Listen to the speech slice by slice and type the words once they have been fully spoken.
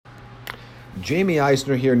Jamie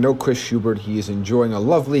Eisner here, no Chris Schubert. He is enjoying a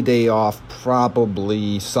lovely day off,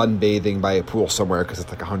 probably sunbathing by a pool somewhere because it's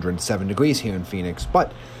like 107 degrees here in Phoenix.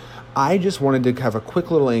 But I just wanted to have a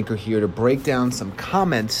quick little anchor here to break down some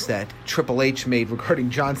comments that Triple H made regarding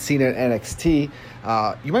John Cena and NXT.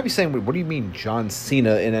 You might be saying, what do you mean John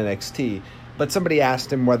Cena in NXT? But somebody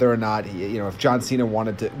asked him whether or not, if John Cena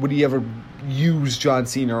wanted to, would he ever use John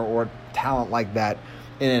Cena or talent like that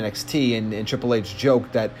in NXT, and Triple H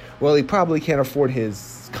joked that, well, he probably can't afford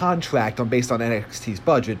his contract based on NXT's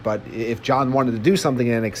budget, but if John wanted to do something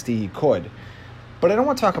in NXT, he could. But I don't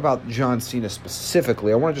want to talk about John Cena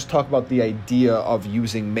specifically. I want to just talk about the idea of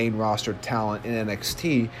using main roster talent in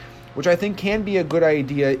NXT, which I think can be a good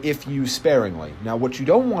idea if used sparingly. Now, what you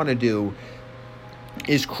don't want to do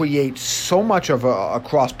is create so much of a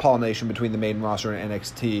cross-pollination between the main roster and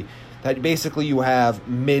NXT that basically you have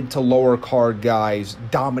mid to lower card guys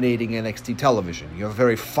dominating NXT television. You have a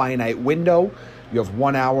very finite window. You have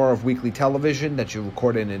 1 hour of weekly television that you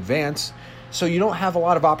record in advance. So you don't have a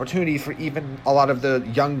lot of opportunity for even a lot of the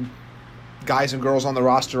young guys and girls on the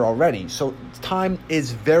roster already. So time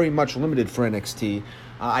is very much limited for NXT.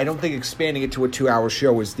 I don't think expanding it to a 2-hour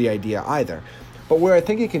show is the idea either. But where I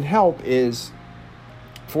think it can help is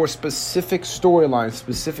for specific storylines,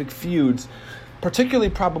 specific feuds, particularly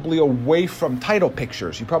probably away from title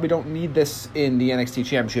pictures. You probably don't need this in the NXT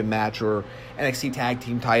Championship match or NXT Tag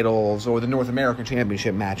Team titles or the North American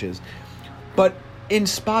Championship matches. But in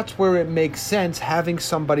spots where it makes sense, having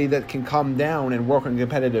somebody that can come down and work in a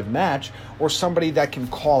competitive match, or somebody that can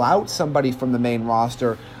call out somebody from the main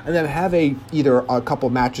roster and then have either a couple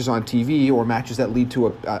matches on TV or matches that lead to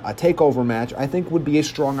a takeover match, I think would be a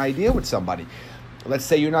strong idea with somebody. Let's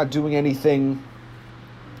say you're not doing anything.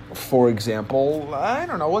 For example, I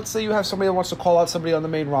don't know, let's say you have somebody that wants to call out somebody on the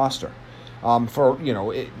main roster.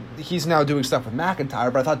 He's now doing stuff with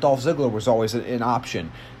McIntyre, but I thought Dolph Ziggler was always an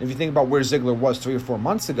option. If you think about where Ziggler was 3 or 4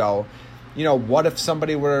 months ago, what if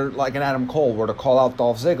somebody were like an Adam Cole were to call out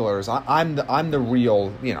Dolph Ziggler? I'm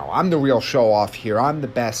the real show off here. I'm the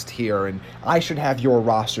best here, and I should have your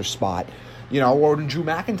roster spot. Or when Drew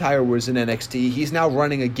McIntyre was in NXT, he's now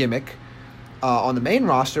running a gimmick on the main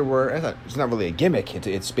roster where it's not really a gimmick.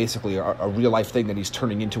 It's basically a real-life thing that he's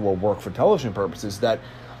turning into a work for television purposes, that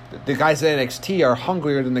the guys at NXT are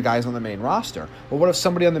hungrier than the guys on the main roster. Well, what if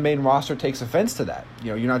somebody on the main roster takes offense to that?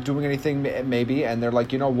 You're not doing anything maybe, and they're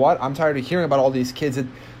like, you know what? I'm tired of hearing about all these kids that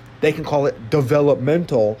they can call it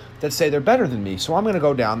developmental that say they're better than me. So I'm going to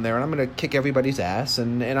go down there and I'm going to kick everybody's ass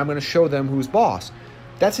and I'm going to show them who's boss.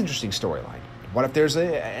 That's an interesting storyline. What if there's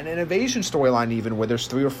an invasion storyline even where there's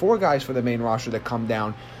 3 or 4 guys for the main roster that come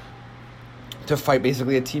down to fight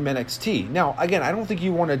basically a Team NXT? Now, again, I don't think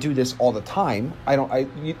you want to do this all the time.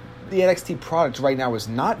 The NXT product right now is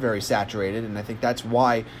not very saturated, and I think that's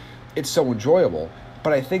why it's so enjoyable.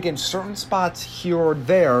 But I think in certain spots here or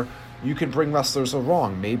there, you can bring wrestlers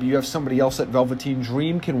along. Maybe you have somebody else that Velveteen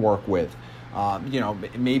Dream can work with.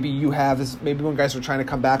 Maybe when guys are trying to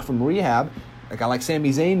come back from rehab, a guy like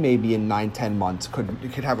Sami Zayn maybe in 9-10 months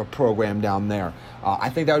could have a program down there. I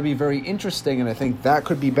think that would be very interesting, and I think that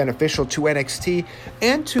could be beneficial to NXT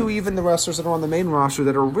and to even the wrestlers that are on the main roster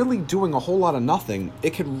that are really doing a whole lot of nothing.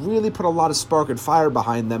 It could really put a lot of spark and fire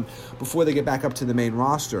behind them before they get back up to the main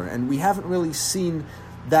roster, and we haven't really seen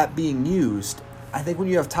that being used. I think when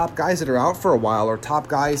you have top guys that are out for a while, or top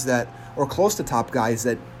guys or close to top guys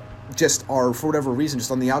that just are, for whatever reason, just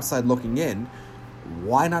on the outside looking in,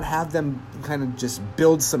 why not have them kind of just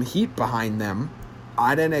build some heat behind them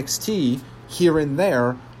at NXT here and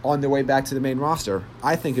there on their way back to the main roster?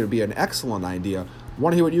 I think it would be an excellent idea.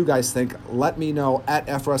 Want to hear what you guys think? Let me know at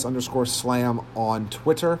FRS_slam on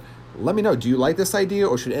Twitter. Let me know, do you like this idea,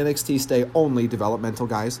 or should NXT stay only developmental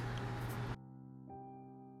guys?